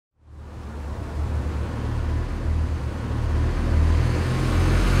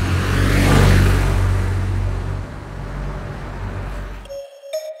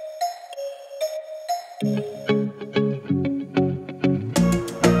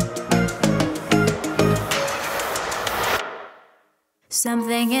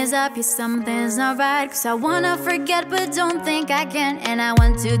Something is up, yeah, something's not right. Cause I wanna forget but don't think I can. And I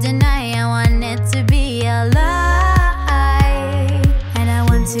want to deny, I want it to be a lie. And I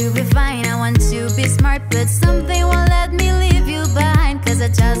want to be fine, I want to be smart, but something won't let me leave you behind. Cause I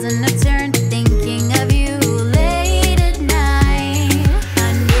just a nocturne thinking of you late at night.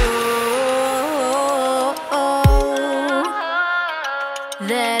 I know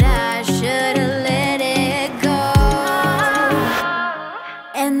that I should've let it go.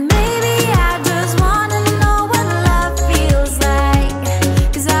 And maybe I just wanna know what love feels like.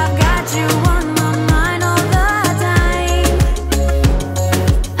 Cause I've got you on my mind all the time.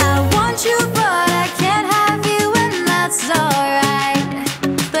 I want you but I can't have you, and that's alright.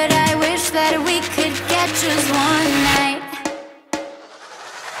 But I wish that we could get just one night.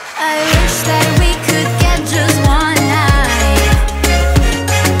 I wish that we could get just one night.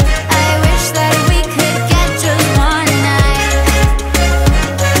 I wish that we could get just one night.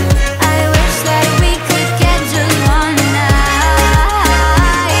 I wish that we could get just one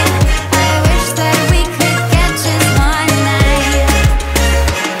night. I wish that we could get just one night.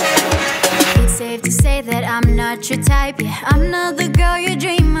 It's safe to say that I'm not your type. Yeah, I'm not the girl you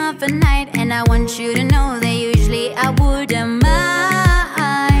dream of at night. And I want you to know that usually I wouldn't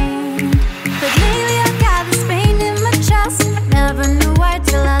mind. But lately I got this pain in my chest. Never knew why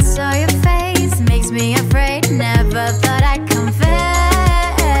till I saw your face. Makes me afraid, never thought I'd confess.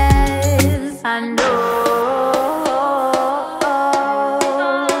 I know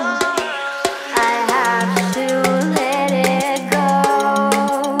I have to let it go.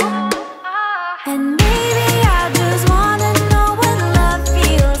 And maybe I just wanna know what love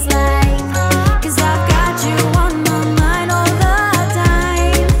feels like. Cause I've got you on my mind all the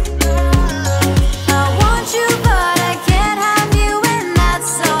time. I want you but I can't have you, and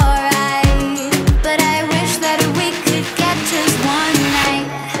that's alright. But I wish that we could get just one night.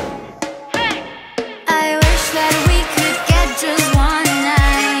 I wish that we could get just one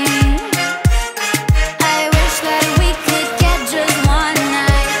night. I wish that we could get just one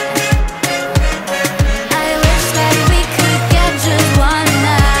night. I wish that we could get just one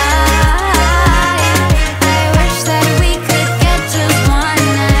night. I wish that we could get just one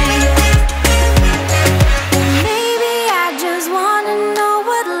night. Maybe I just wanna know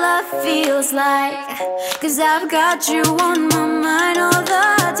what love feels like. Cause I've got you on my mind all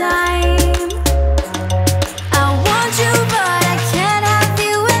the time.